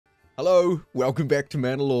Hello, welcome back to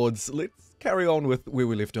Manor Lords. Let's carry on with where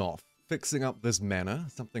we left off. Fixing up this manor,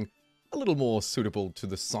 something a little more suitable to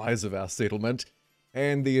the size of our settlement,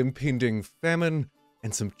 and the impending famine,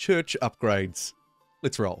 and some church upgrades.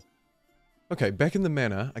 Let's roll. Okay, back in the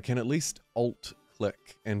manor, I can at least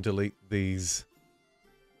alt-click and delete these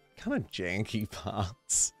kind of janky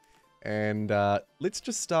parts. And let's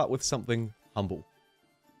just start with something humble.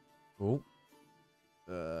 Oh.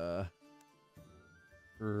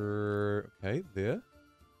 Okay, there.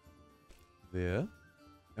 There.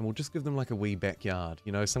 And we'll just give them like a wee backyard.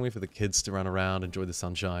 You know, somewhere for the kids to run around, enjoy the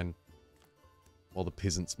sunshine, while the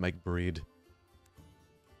peasants make bread.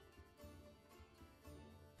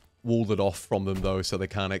 Wall it off from them though, so they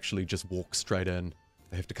can't actually just walk straight in.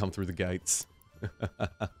 They have to come through the gates.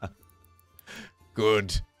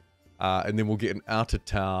 Good. And then we'll get an outer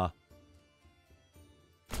tower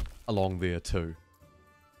along there too.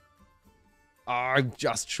 I'm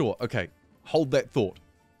just sure. Okay, hold that thought.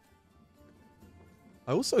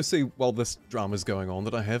 I also see, while this drama's going on,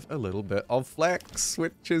 that I have a little bit of flax,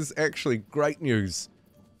 which is actually great news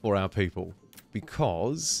for our people.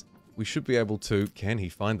 Because we should be able to... Can he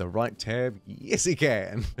find the right tab? Yes, he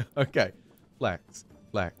can. Okay. Flax,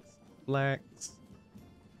 flax, flax.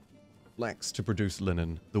 Flax to produce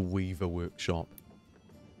linen. The weaver workshop.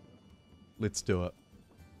 Let's do it.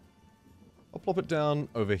 I'll plop it down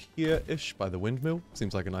over here-ish by the windmill.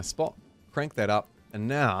 Seems like a nice spot. Crank that up. And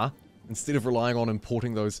now, instead of relying on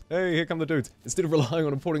importing those... Hey, here come the dudes. Instead of relying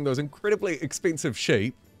on importing those incredibly expensive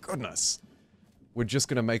sheep, goodness, we're just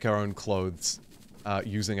going to make our own clothes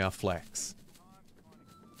using our flax.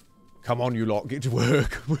 Come on, you lot, get to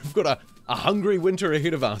work. We've got a hungry winter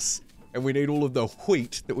ahead of us, and we need all of the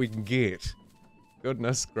wheat that we can get.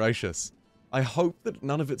 Goodness gracious. I hope that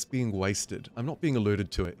none of it's being wasted. I'm not being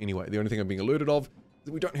alerted to it anyway. The only thing I'm being alerted of is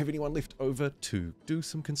that we don't have anyone left over to do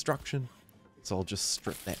some construction. So I'll just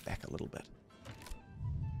strip that back a little bit.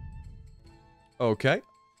 Okay.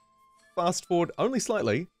 Fast forward only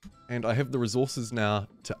slightly, and I have the resources now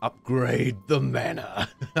to upgrade the manor.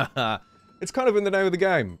 It's kind of in the name of the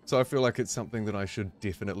game, so I feel like it's something that I should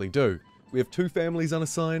definitely do. We have 2 families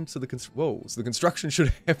unassigned, so the construction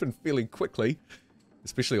should happen fairly quickly.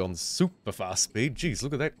 Especially on super fast speed. Jeez,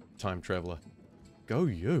 look at that time traveler. Go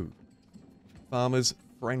you. Farmers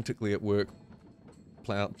frantically at work.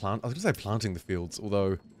 I was going to say planting the fields,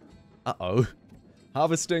 although... Uh-oh.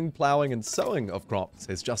 Harvesting, ploughing, and sowing of crops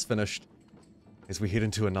has just finished as we head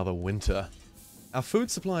into another winter. Our food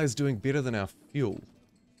supply is doing better than our fuel,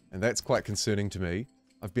 and that's quite concerning to me.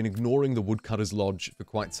 I've been ignoring the woodcutter's lodge for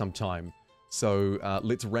quite some time, so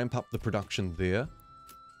let's ramp up the production there.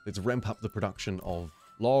 Let's ramp up the production of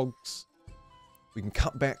logs. We can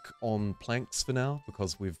cut back on planks for now,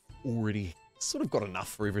 because we've already sort of got enough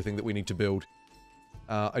for everything that we need to build.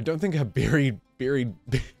 I don't think our berry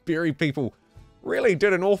people really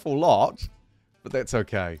did an awful lot, but that's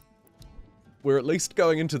okay. We're at least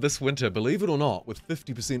going into this winter, believe it or not, with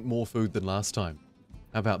 50% more food than last time.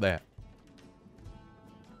 How about that?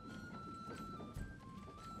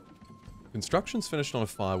 Construction's finished on a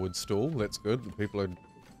firewood stall. That's good. The people are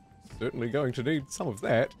certainly going to need some of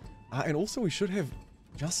that. And also we should have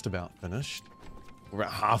just about finished. We're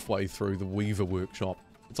about halfway through the weaver workshop.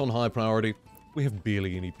 It's on high priority. We have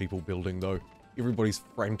barely any people building though. Everybody's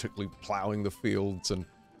frantically ploughing the fields and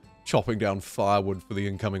chopping down firewood for the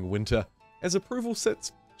incoming winter, as approval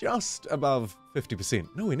sits just above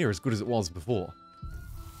 50%. Nowhere near as good as it was before.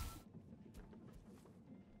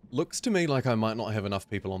 Looks to me like I might not have enough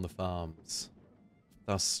people on the farms.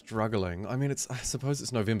 They're struggling. I mean, I suppose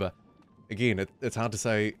it's November. Again, it's hard to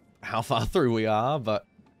say how far through we are, but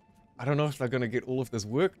I don't know if they're going to get all of this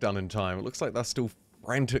work done in time. It looks like they're still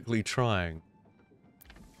frantically trying.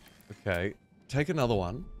 Okay, take another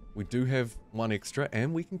one. We do have one extra,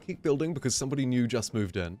 and we can keep building because somebody new just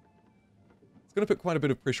moved in. It's going to put quite a bit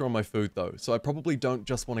of pressure on my food, though, so I probably don't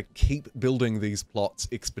just want to keep building these plots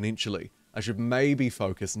exponentially. I should maybe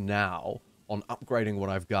focus now on upgrading what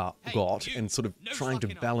I've got and sort of trying to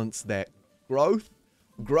balance that growth,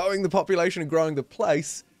 growing the population and growing the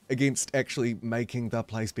place against actually making the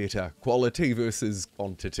place better. Quality versus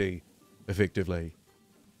quantity, effectively.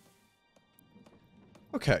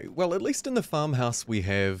 Okay, well, at least in the farmhouse we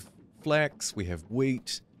have flax, we have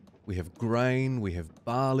wheat, we have grain, we have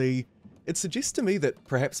barley. It suggests to me that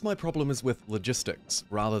perhaps my problem is with logistics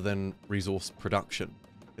rather than resource production.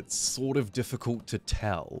 It's sort of difficult to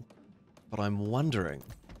tell, but I'm wondering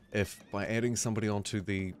if by adding somebody onto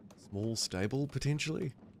the small stable,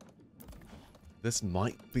 potentially, this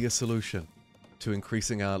might be a solution to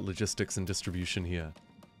increasing our logistics and distribution here.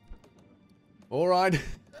 Alright.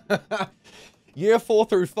 Year 4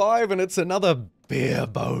 through 5, and it's another bare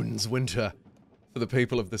bones winter for the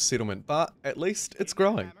people of this settlement. But at least it's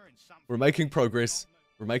growing. We're making progress,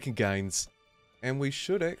 we're making gains, and we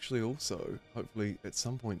should actually also, hopefully at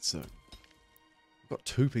some point soon. I've got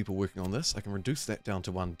 2 people working on this. I can reduce that down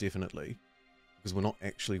to 1 definitely, because we're not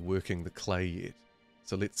actually working the clay yet.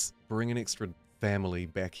 So let's bring an extra family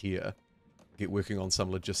back here, get working on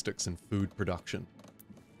some logistics and food production.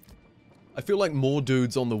 I feel like more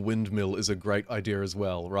dudes on the windmill is a great idea as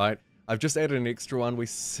well, right? I've just added an extra one. We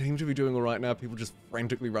seem to be doing alright now, people just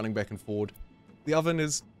frantically running back and forward. The oven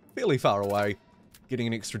is fairly far away. Getting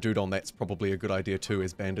an extra dude on that's probably a good idea too,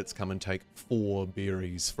 as bandits come and take 4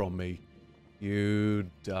 berries from me. You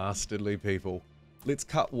dastardly people. Let's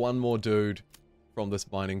cut 1 more dude from this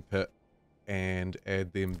mining pit and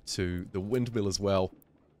add them to the windmill as well.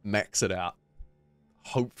 Max it out.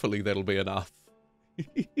 Hopefully that'll be enough.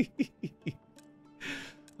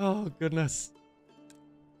 Oh goodness.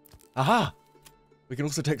 Aha! We can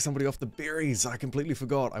also take somebody off the berries. I completely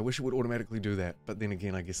forgot. I wish it would automatically do that. But then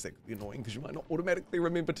again, I guess that could be annoying because you might not automatically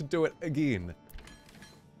remember to do it again.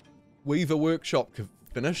 Weaver workshop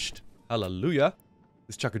finished. Hallelujah.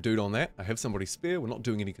 Let's chuck a dude on that. I have somebody spare. We're not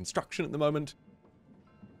doing any construction at the moment.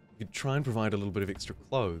 We could try and provide a little bit of extra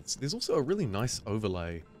clothes. There's also a really nice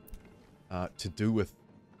overlay to do with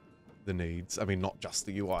the needs. I mean, not just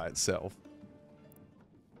the UI itself.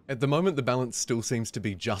 At the moment, the balance still seems to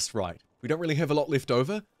be just right. We don't really have a lot left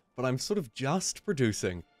over, but I'm sort of just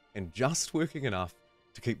producing and just working enough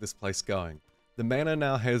to keep this place going. The manor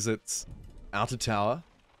now has its outer tower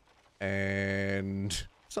and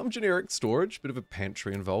some generic storage, bit of a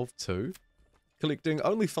pantry involved too. Collecting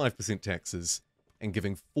only 5% taxes and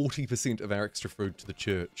giving 40% of our extra food to the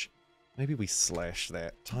church. Maybe we slash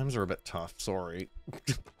that. Times are a bit tough, sorry.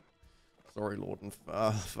 Sorry, Lord and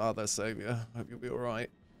Father, Saviour. Hope you'll be alright.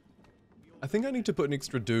 I think I need to put an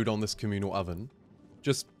extra dude on this communal oven.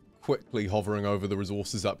 Just quickly hovering over the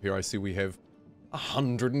resources up here, I see we have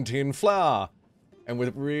 110 flour. And we're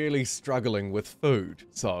really struggling with food.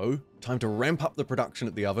 So, time to ramp up the production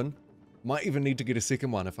at the oven. Might even need to get a second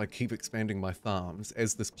one if I keep expanding my farms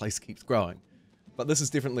as this place keeps growing. But this is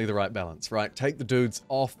definitely the right balance, right? Take the dudes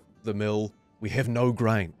off the mill. We have no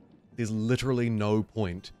grain. There's literally no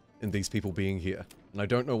point in these people being here. And I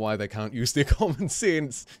don't know why they can't use their common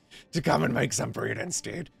sense to come and make some bread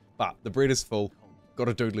instead. But the bread is full. Got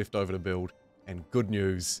a dude left over to build. And good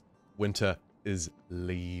news, winter is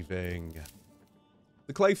leaving.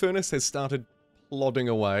 The clay furnace has started plodding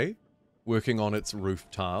away, working on its roof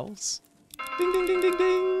tiles. Ding, ding, ding, ding,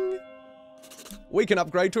 ding. We can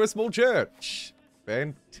upgrade to a small church.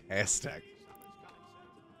 Fantastic.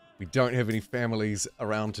 We don't have any families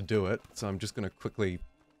around to do it, so I'm just going to quickly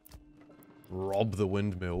rob the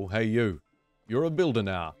windmill. Hey you, you're a builder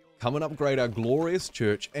now. Come and upgrade our glorious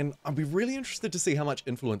church, and I'll be really interested to see how much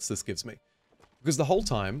influence this gives me. Because the whole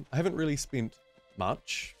time, I haven't really spent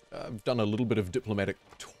much. I've done a little bit of diplomatic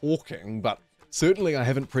talking, but certainly I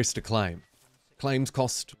haven't pressed a claim. Claims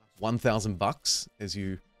cost 1,000 bucks, as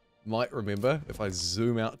you might remember. If I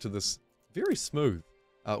zoom out to this very smooth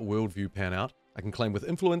worldview pan out, I can claim with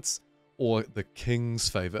influence or the king's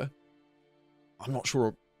favor. I'm not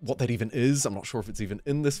sure what that even is. I'm not sure if it's even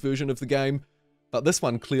in this version of the game, but this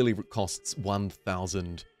one clearly costs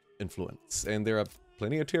 1,000 influence, and there are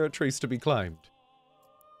plenty of territories to be claimed.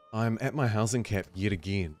 I'm at my housing cap yet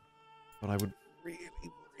again, but I would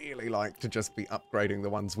really like to just be upgrading the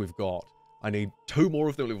ones we've got. I need 2 more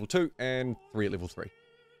of them at level 2 and 3 at level 3.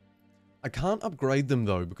 I can't upgrade them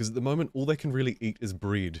though, because at the moment all they can really eat is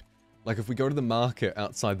bread. Like if we go to the market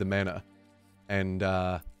outside the manor and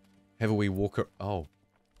have a wee walk.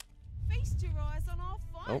 Feast your eyes on our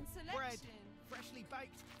fine selection.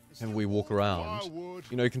 Have a wee walk around.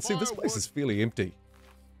 You know, you can see this place is fairly empty.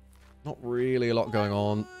 Not really a lot going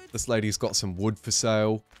on. This lady's got some wood for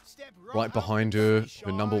sale. Right behind her,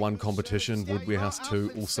 her #1 competition, Wood Warehouse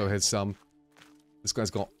 2, also has some. This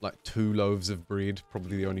guy's got like 2 loaves of bread,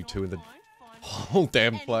 probably the only 2 in the whole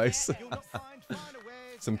damn place.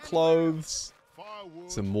 Some clothes,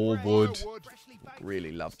 some more wood.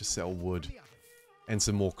 Really love to sell wood. And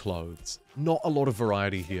some more clothes. Not a lot of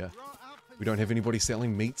variety here. We don't have anybody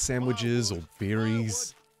selling meat sandwiches or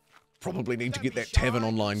berries. Probably need to get that tavern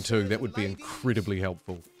online too. That would be incredibly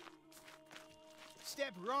helpful.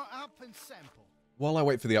 Step right up and sample. While I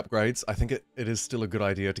wait for the upgrades, I think it is still a good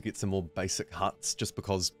idea to get some more basic huts, just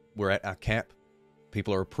because we're at our cap.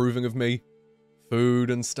 People are approving of me. Food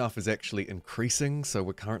and stuff is actually increasing, so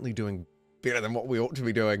we're currently doing better than what we ought to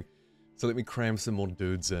be doing. So let me cram some more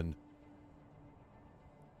dudes in.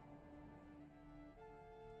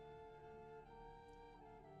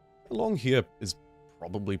 Along here is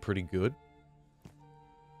probably pretty good.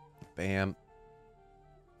 Bam.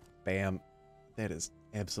 Bam. That is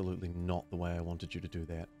absolutely not the way I wanted you to do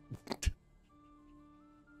that.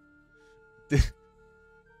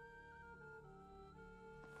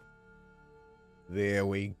 There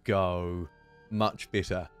we go. Much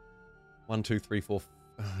better. 1, 2, 3, 4.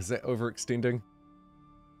 Is that overextending?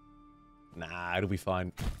 Nah, it'll be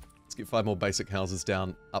fine. Let's get 5 more basic houses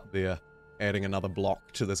down up there, adding another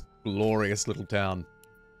block to this glorious little town.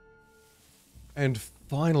 And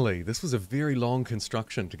finally, this was a very long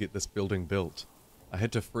construction to get this building built. I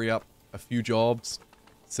had to free up a few jobs,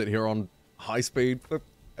 sit here on high speed for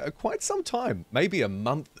quite some time. Maybe a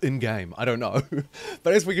month in-game, I don't know.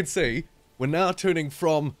 But as we can see, we're now turning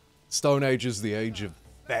from Stone Ages, the age of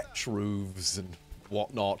thatch roofs and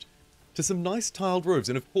whatnot, to some nice tiled roofs.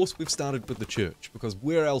 And of course we've started with the church, because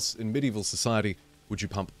where else in medieval society would you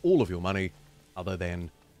pump all of your money other than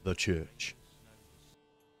the church?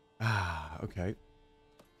 Ah, okay.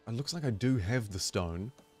 It looks like I do have the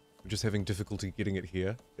stone. I'm just having difficulty getting it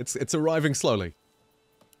here. It's arriving slowly.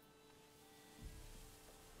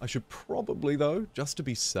 I should probably, though, just to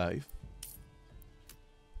be safe,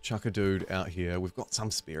 chuck a dude out here. We've got some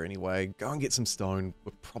spare anyway. Go and get some stone.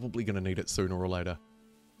 We're probably going to need it sooner or later.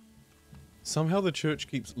 Somehow the church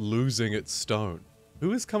keeps losing its stone.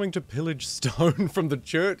 Who is coming to pillage stone from the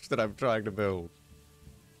church that I'm trying to build?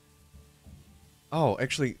 Oh,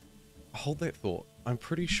 actually, hold that thought. I'm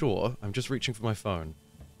pretty sure, I'm just reaching for my phone.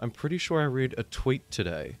 I'm pretty sure I read a tweet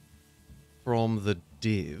today from the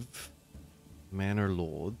dev, Manor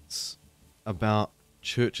Lords, about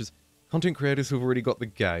churches. Content creators who've already got the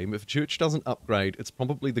game. If a church doesn't upgrade, it's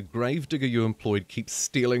probably the gravedigger you employed keeps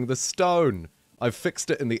stealing the stone. I've fixed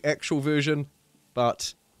it in the actual version,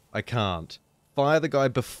 but I can't. Fire the guy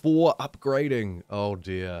before upgrading. Oh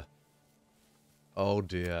dear. Oh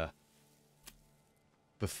dear.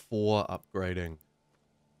 Before upgrading.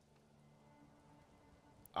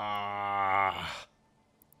 Ah.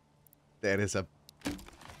 That is a...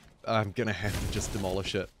 I'm gonna have to just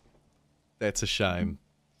demolish it. That's a shame.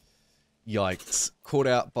 Yikes. Caught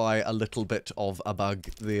out by a little bit of a bug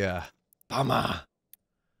there. Bummer.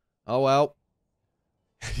 Oh well.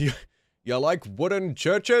 You like wooden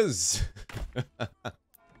churches?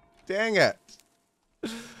 Dang it.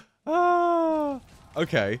 Ah.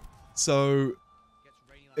 Okay, so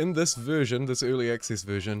in this version, this early access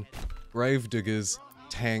version, gravediggers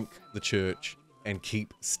tank the church and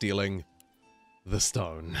keep stealing the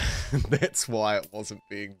stone. That's why it wasn't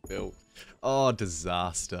being built. Oh,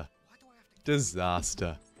 disaster.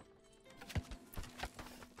 Disaster.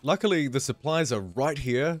 Luckily, the supplies are right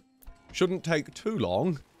here. Shouldn't take too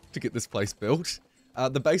long to get this place built.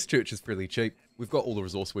 The base church is fairly cheap. We've got all the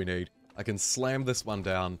resource we need. I can slam this one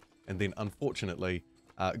down and then, unfortunately,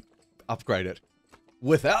 upgrade it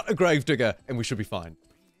without a gravedigger, and we should be fine.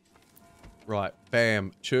 Right,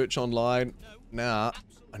 bam. Church online. Now,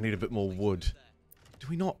 I need a bit more wood. Do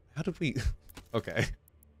we not? How did we... Okay.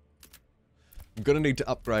 I'm gonna need to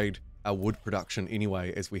upgrade our wood production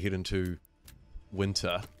anyway as we head into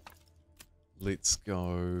winter. Let's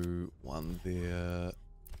go one there,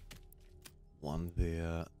 one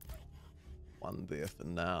there, one there for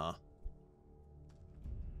now.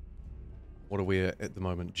 What are we at the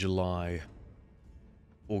moment? July,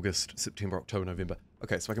 August, September, October, November.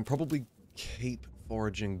 Okay, so I can probably keep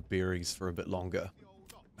foraging berries for a bit longer.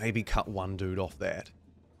 Maybe cut one dude off that.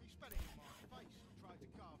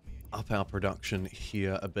 Up our production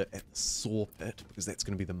here a bit at the saw pit, because that's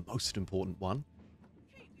going to be the most important one.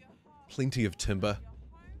 Plenty of timber.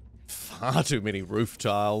 Far too many roof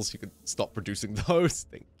tiles. You could stop producing those.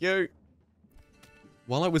 Thank you.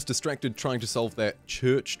 While I was distracted trying to solve that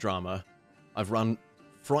church drama, I've run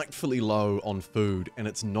frightfully low on food, and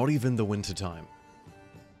it's not even the winter time.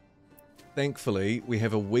 Thankfully, we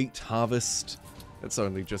have a wheat harvest. It's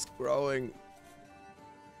only just growing.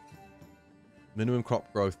 Minimum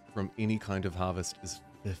crop growth from any kind of harvest is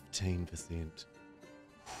 15%.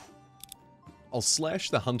 I'll slash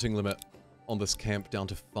the hunting limit on this camp down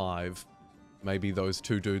to 5. Maybe those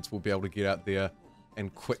 2 dudes will be able to get out there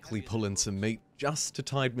and quickly pull in some meat just to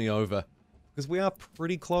tide me over. Because we are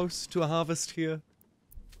pretty close to a harvest here.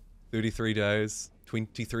 33 days,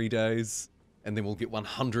 23 days, and then we'll get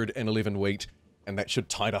 111 wheat, and that should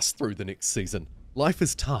tide us through the next season. Life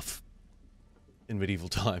is tough in medieval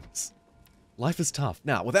times. Life is tough.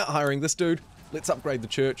 Now, without hiring this dude, let's upgrade the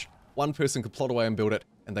church. One person could plot away and build it,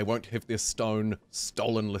 and they won't have their stone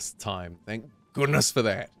stolen this time. Thank goodness for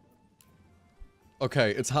that.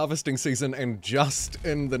 Okay, it's harvesting season, and just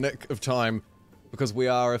in the nick of time, because we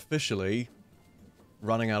are officially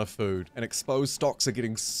running out of food, and exposed stocks are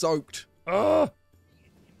getting soaked. Ugh!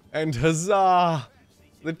 And huzzah!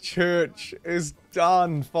 The church is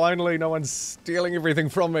done! Finally, no one's stealing everything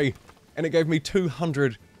from me! And it gave me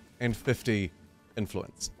 250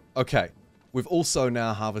 influence. Okay, we've also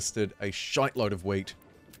now harvested a shite load of wheat,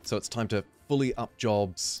 so it's time to fully up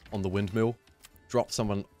jobs on the windmill. Drop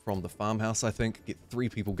someone from the farmhouse, I think. Get 3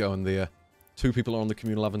 people going there. 2 people are on the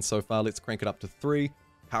communal oven so far. Let's crank it up to 3.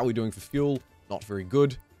 How are we doing for fuel? Not very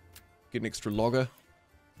good. Get an extra logger.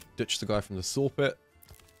 Ditch the guy from the saw pit.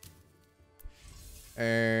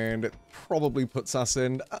 And it probably puts us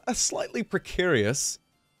in a slightly precarious,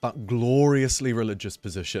 but gloriously religious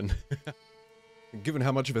position. Given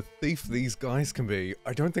how much of a thief these guys can be,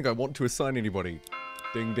 I don't think I want to assign anybody.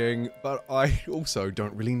 Ding ding. But I also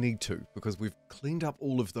don't really need to, because we've cleaned up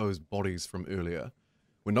all of those bodies from earlier.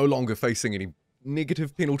 We're no longer facing any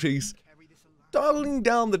negative penalties. Dialing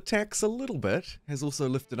down the tax a little bit has also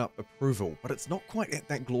lifted up approval, but it's not quite at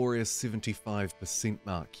that glorious 75%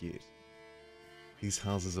 mark yet. These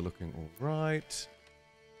houses are looking alright.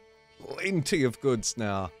 Plenty of goods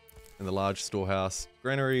now in the large storehouse.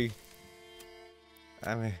 Granary.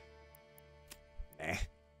 I mean, nah.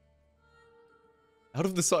 Out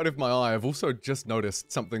of the side of my eye, I've also just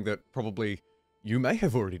noticed something that probably you may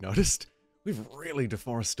have already noticed. We've really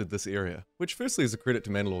deforested this area, which firstly is a credit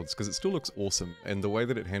to Manor Lords, because it still looks awesome, and the way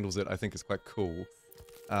that it handles it I think is quite cool.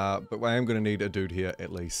 But I am going to need a dude here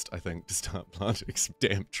at least, I think, to start planting some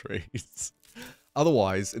damn trees.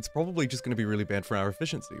 Otherwise, it's probably just going to be really bad for our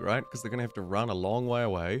efficiency, right? Because they're going to have to run a long way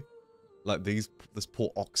away. Like this poor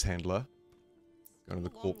ox handler. Go to the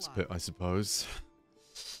corpse pit, I suppose.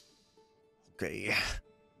 Okay.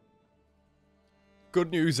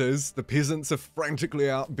 Good news is, the peasants are frantically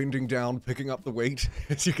out, bending down, picking up the wheat,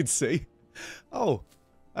 as you can see. Oh.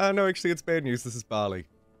 No, actually, it's bad news. This is barley.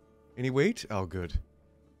 Any wheat? Oh, good.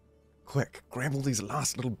 Quick, grab all these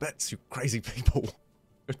last little bits, you crazy people.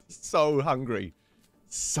 So hungry.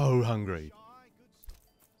 So hungry.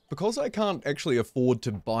 Because I can't actually afford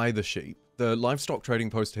to buy the sheep, the livestock trading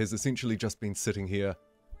post has essentially just been sitting here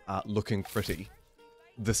looking pretty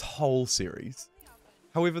this whole series.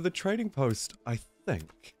 However, the trading post, I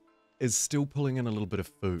think, is still pulling in a little bit of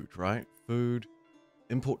food, right? Food,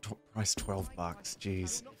 import top price 12 bucks,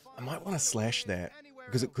 jeez. I might want to slash that,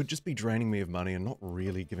 because it could just be draining me of money and not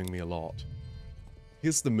really giving me a lot.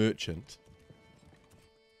 Here's the merchant.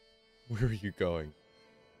 Where are you going?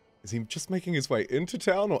 Is he just making his way into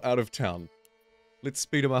town or out of town? Let's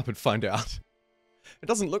speed him up and find out. It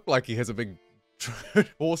doesn't look like he has a big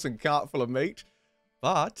horse and cart full of meat,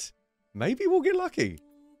 but maybe we'll get lucky.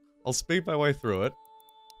 I'll speed my way through it.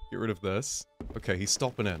 Get rid of this. Okay, he's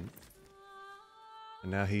stopping in.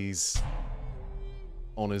 And now he's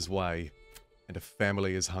on his way. And a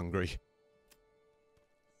family is hungry.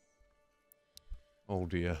 Oh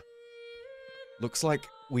dear. Looks like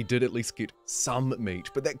we did at least get some meat,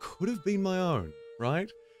 but that could have been my own, right?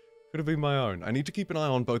 Could have been my own. I need to keep an eye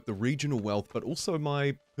on both the regional wealth, but also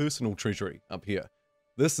my personal treasury up here.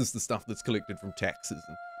 This is the stuff that's collected from taxes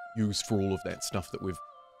and used for all of that stuff that we've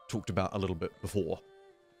talked about a little bit before.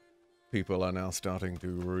 People are now starting to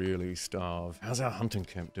really starve. How's our hunting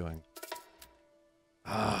camp doing?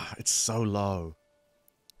 Ah, it's so low.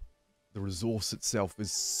 The resource itself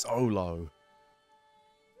is so low.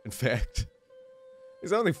 In fact,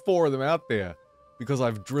 there's only 4 of them out there, because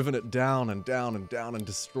I've driven it down and down and down and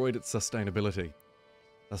destroyed its sustainability.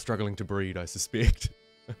 They're struggling to breed, I suspect.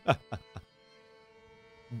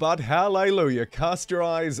 But hallelujah, cast your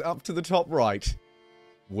eyes up to the top right.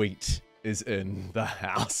 Wheat is in the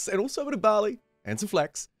house. And also a bit of barley and some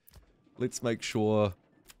flax. Let's make sure...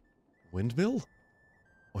 Windmill?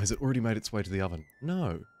 Or has it already made its way to the oven?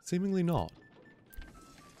 No, seemingly not.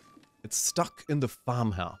 It's stuck in the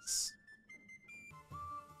farmhouse.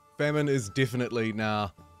 Famine is definitely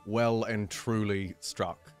now well and truly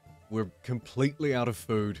struck. We're completely out of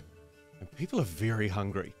food, and people are very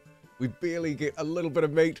hungry. We barely get a little bit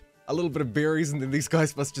of meat, a little bit of berries, and then these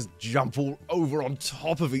guys must just jump all over on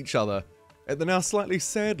top of each other at the now slightly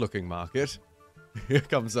sad-looking market. Here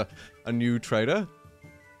comes a new trader,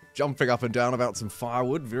 jumping up and down about some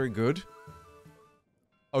firewood. Very good.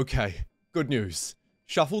 Okay, good news.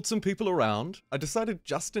 Shuffled some people around. I decided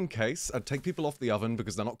just in case I'd take people off the oven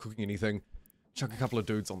because they're not cooking anything. Chuck a couple of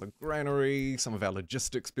dudes on the granary, some of our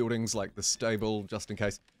logistics buildings like the stable, just in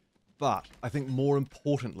case. But I think more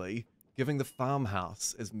importantly, giving the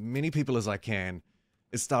farmhouse as many people as I can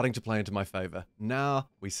is starting to play into my favor. Now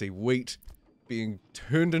we see wheat being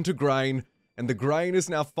turned into grain, and the grain is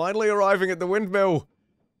now finally arriving at the windmill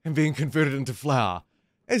and being converted into flour.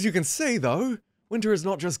 As you can see though, winter is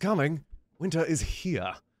not just coming, winter is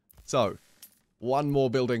here. So, one more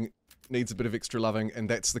building needs a bit of extra loving, and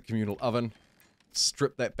that's the communal oven.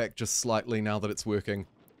 Strip that back just slightly now that it's working.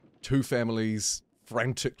 2 families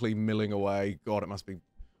frantically milling away. God, it must be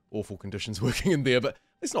awful conditions working in there, but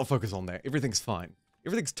let's not focus on that. Everything's fine.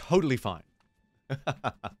 Everything's totally fine.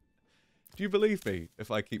 Do you believe me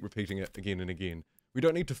if I keep repeating it again and again? We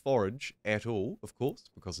don't need to forage at all, of course,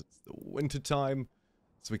 because it's the winter time,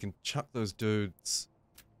 so we can chuck those dudes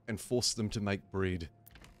and force them to make bread.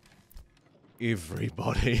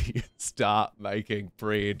 Everybody start making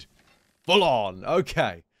bread. Full on.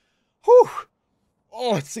 Okay. Whew.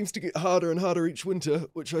 Oh, it seems to get harder and harder each winter,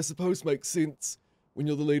 which I suppose makes sense when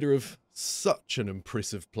you're the leader of such an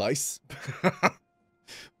impressive place.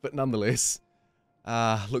 But nonetheless,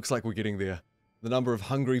 looks like we're getting there. The number of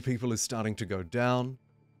hungry people is starting to go down.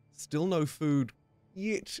 Still no food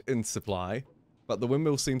yet in supply, but the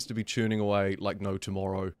windmill seems to be churning away like no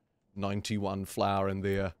tomorrow. 91 flour in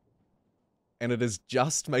there. And it is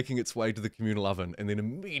just making its way to the communal oven and then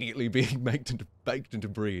immediately being baked into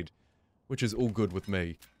bread, which is all good with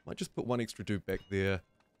me. Might just put one extra dude back there.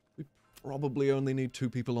 We probably only need 2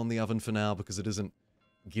 people on the oven for now because it isn't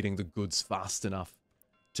getting the goods fast enough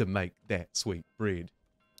to make that sweet bread.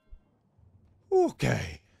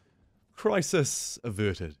 Okay. Crisis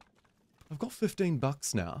averted. I've got 15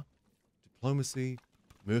 bucks now. Diplomacy,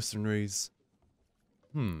 mercenaries.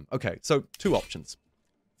 Okay, so 2 options.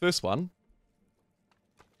 First one.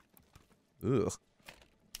 Ugh.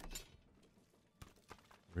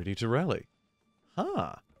 Ready to rally.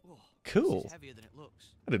 Huh. Cool. Heavier than it looks.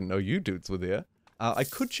 I didn't know you dudes were there. I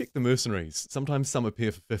could check the mercenaries. Sometimes some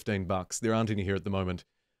appear for 15 bucks. There aren't any here at the moment.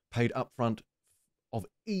 Paid upfront of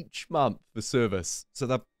each month for service. So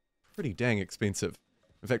they're pretty dang expensive.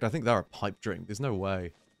 In fact, I think they're a pipe dream. There's no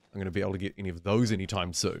way I'm going to be able to get any of those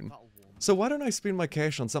anytime soon. So why don't I spend my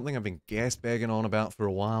cash on something I've been gas bagging on about for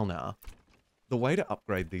a while now? The way to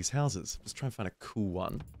upgrade these houses. Just try and find a cool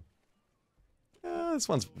one. This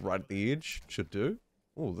one's right at the edge. Should do.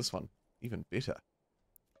 Oh, this one. Even better.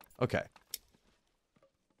 Okay.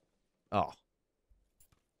 Oh.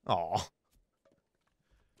 Oh.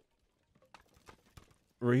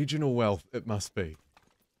 Regional wealth, it must be.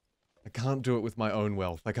 I can't do it with my own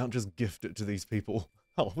wealth. I can't just gift it to these people.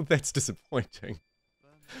 Oh, that's disappointing.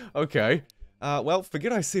 Okay. Well,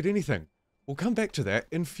 forget I said anything. We'll come back to that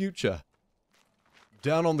in future.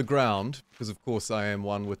 Down on the ground, because of course I am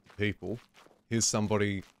one with the people. Here's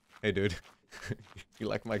somebody. Hey, dude. you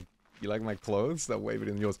like my clothes? They're way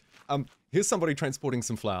better than yours. Here's somebody transporting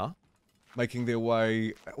some flour, making their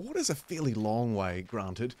way. What is a fairly long way,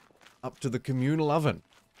 granted, up to the communal oven,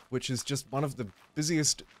 which is just one of the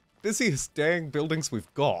busiest dang buildings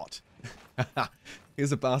we've got.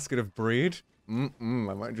 Here's a basket of bread. I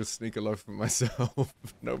might just sneak a loaf for myself.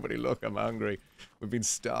 Nobody look, I'm hungry. We've been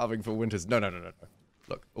starving for winters. No.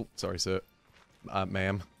 Look. Oh, sorry, sir.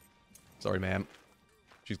 Ma'am. Sorry, ma'am.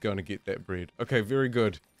 She's going to get that bread. Okay, very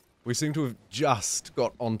good. We seem to have just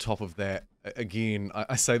got on top of that. Again,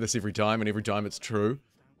 I say this every time, and every time it's true,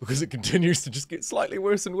 because it continues to just get slightly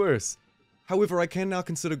worse and worse. However, I can now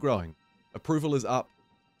consider growing. Approval is up.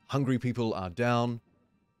 Hungry people are down.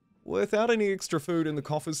 Without any extra food in the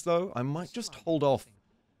coffers, though, I might just hold off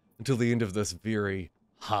until the end of this very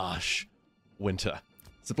harsh winter.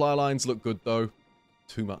 Supply lines look good, though.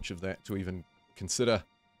 Too much of that to even consider.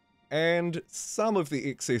 And some of the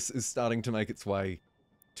excess is starting to make its way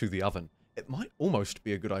to the oven. It might almost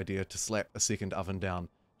be a good idea to slap a second oven down,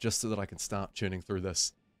 just so that I can start churning through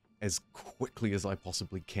this as quickly as I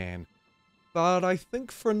possibly can. But I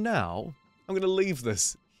think for now, I'm going to leave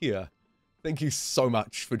this here. Thank you so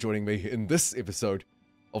much for joining me in this episode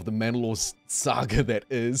of the Manor Lords saga that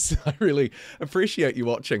is. I really appreciate you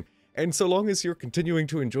watching. And so long as you're continuing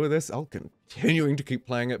to enjoy this, I'll continuing to keep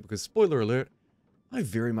playing it because, spoiler alert, I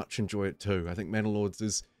very much enjoy it too. I think Manor Lords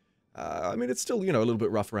is, I mean, it's still, you know, a little bit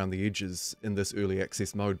rough around the edges in this early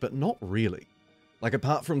access mode, but not really. Like,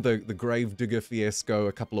 apart from the grave digger fiasco,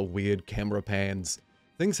 a couple of weird camera pans,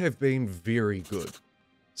 things have been very good.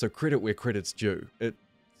 So credit where credit's due. It,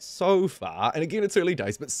 so far, and again, it's early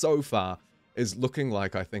days, but so far is looking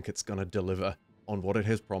like I think it's going to deliver on what it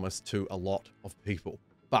has promised to a lot of people.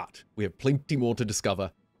 But we have plenty more to discover,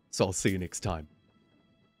 so I'll see you next time.